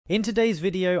In today's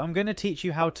video, I'm going to teach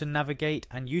you how to navigate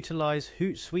and utilize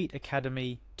Hootsuite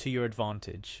Academy to your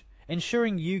advantage,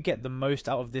 ensuring you get the most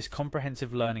out of this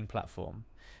comprehensive learning platform.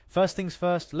 First things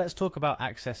first, let's talk about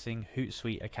accessing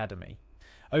Hootsuite Academy.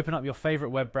 Open up your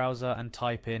favorite web browser and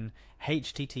type in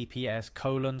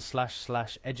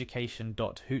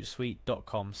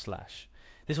https://education.hootsuite.com/.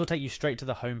 This will take you straight to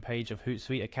the homepage of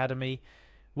Hootsuite Academy,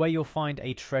 where you'll find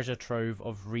a treasure trove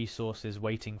of resources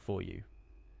waiting for you.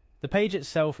 The page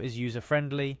itself is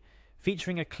user-friendly,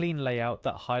 featuring a clean layout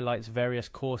that highlights various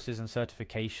courses and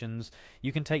certifications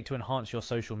you can take to enhance your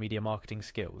social media marketing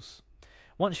skills.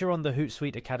 Once you're on the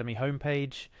Hootsuite Academy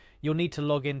homepage, you'll need to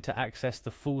log in to access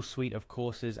the full suite of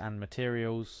courses and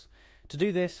materials. To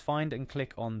do this, find and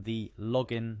click on the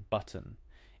Login button.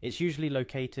 It's usually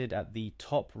located at the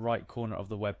top right corner of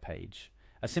the web page.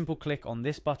 A simple click on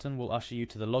this button will usher you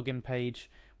to the login page,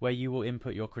 where you will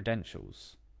input your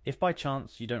credentials. If by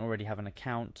chance you don't already have an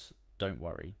account, don't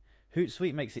worry.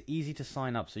 Hootsuite makes it easy to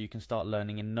sign up so you can start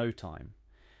learning in no time.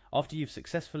 After you've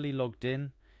successfully logged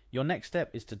in, your next step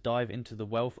is to dive into the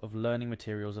wealth of learning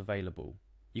materials available.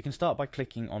 You can start by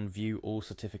clicking on View All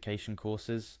Certification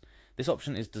Courses. This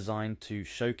option is designed to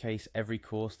showcase every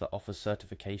course that offers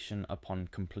certification upon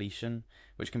completion,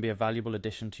 which can be a valuable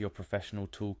addition to your professional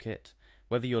toolkit.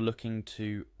 Whether you're looking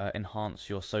to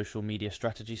enhance your social media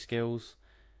strategy skills,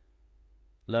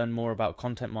 learn more about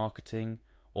content marketing,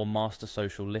 or master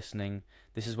social listening,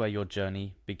 this is where your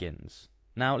journey begins.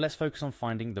 Now let's focus on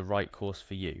finding the right course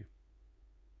for you.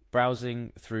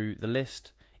 Browsing through the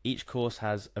list, each course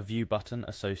has a view button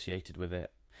associated with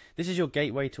it. This is your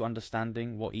gateway to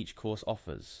understanding what each course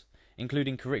offers,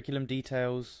 including curriculum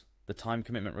details, the time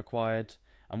commitment required,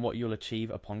 and what you'll achieve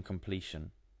upon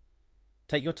completion.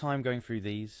 Take your time going through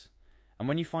these, and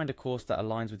when you find a course that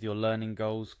aligns with your learning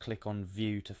goals, click on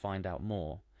View to find out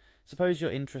more. Suppose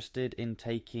you're interested in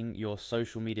taking your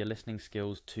social media listening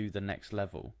skills to the next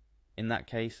level. In that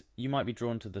case, you might be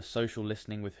drawn to the Social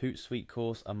Listening with Hootsuite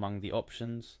course among the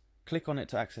options. Click on it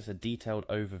to access a detailed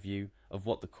overview of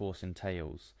what the course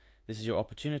entails. This is your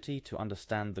opportunity to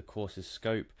understand the course's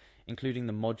scope, including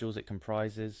the modules it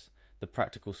comprises, the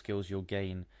practical skills you'll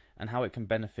gain, and how it can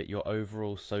benefit your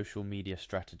overall social media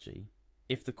strategy.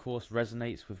 If the course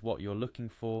resonates with what you're looking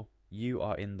for, you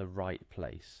are in the right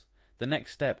place. The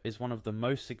next step is one of the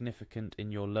most significant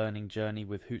in your learning journey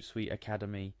with Hootsuite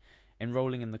Academy,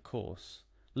 enrolling in the course.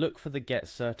 Look for the Get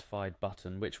Certified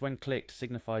button, which when clicked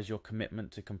signifies your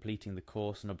commitment to completing the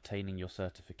course and obtaining your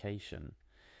certification.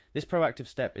 This proactive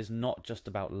step is not just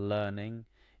about learning,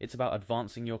 it's about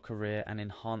advancing your career and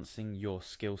enhancing your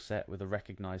skill set with a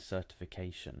recognized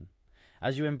certification.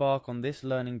 As you embark on this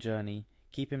learning journey,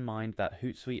 keep in mind that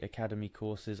Hootsuite Academy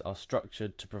courses are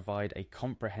structured to provide a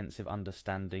comprehensive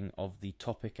understanding of the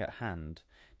topic at hand.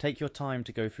 Take your time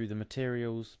to go through the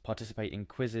materials, participate in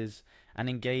quizzes, and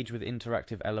engage with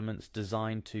interactive elements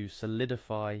designed to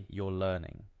solidify your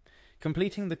learning.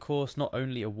 Completing the course not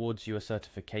only awards you a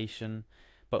certification,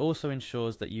 but also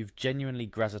ensures that you've genuinely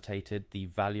gravitated the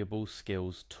valuable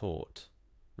skills taught.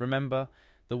 Remember,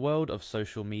 the world of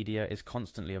social media is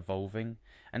constantly evolving,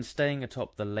 and staying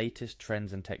atop the latest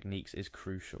trends and techniques is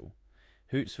crucial.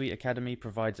 Hootsuite Academy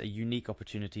provides a unique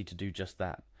opportunity to do just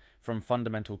that, from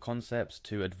fundamental concepts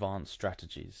to advanced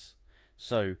strategies.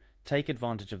 So, take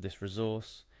advantage of this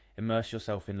resource, immerse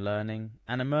yourself in learning,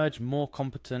 and emerge more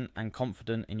competent and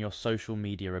confident in your social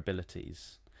media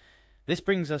abilities. This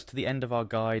brings us to the end of our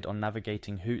guide on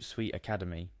navigating Hootsuite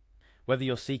Academy. Whether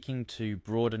you're seeking to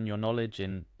broaden your knowledge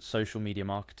in social media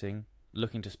marketing,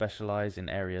 looking to specialize in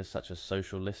areas such as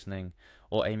social listening,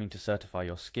 or aiming to certify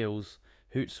your skills,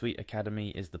 Hootsuite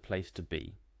Academy is the place to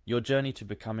be. Your journey to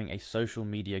becoming a social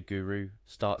media guru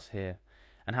starts here,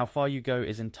 and how far you go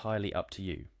is entirely up to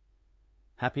you.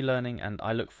 Happy learning, and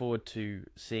I look forward to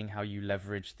seeing how you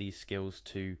leverage these skills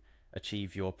to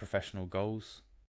achieve your professional goals.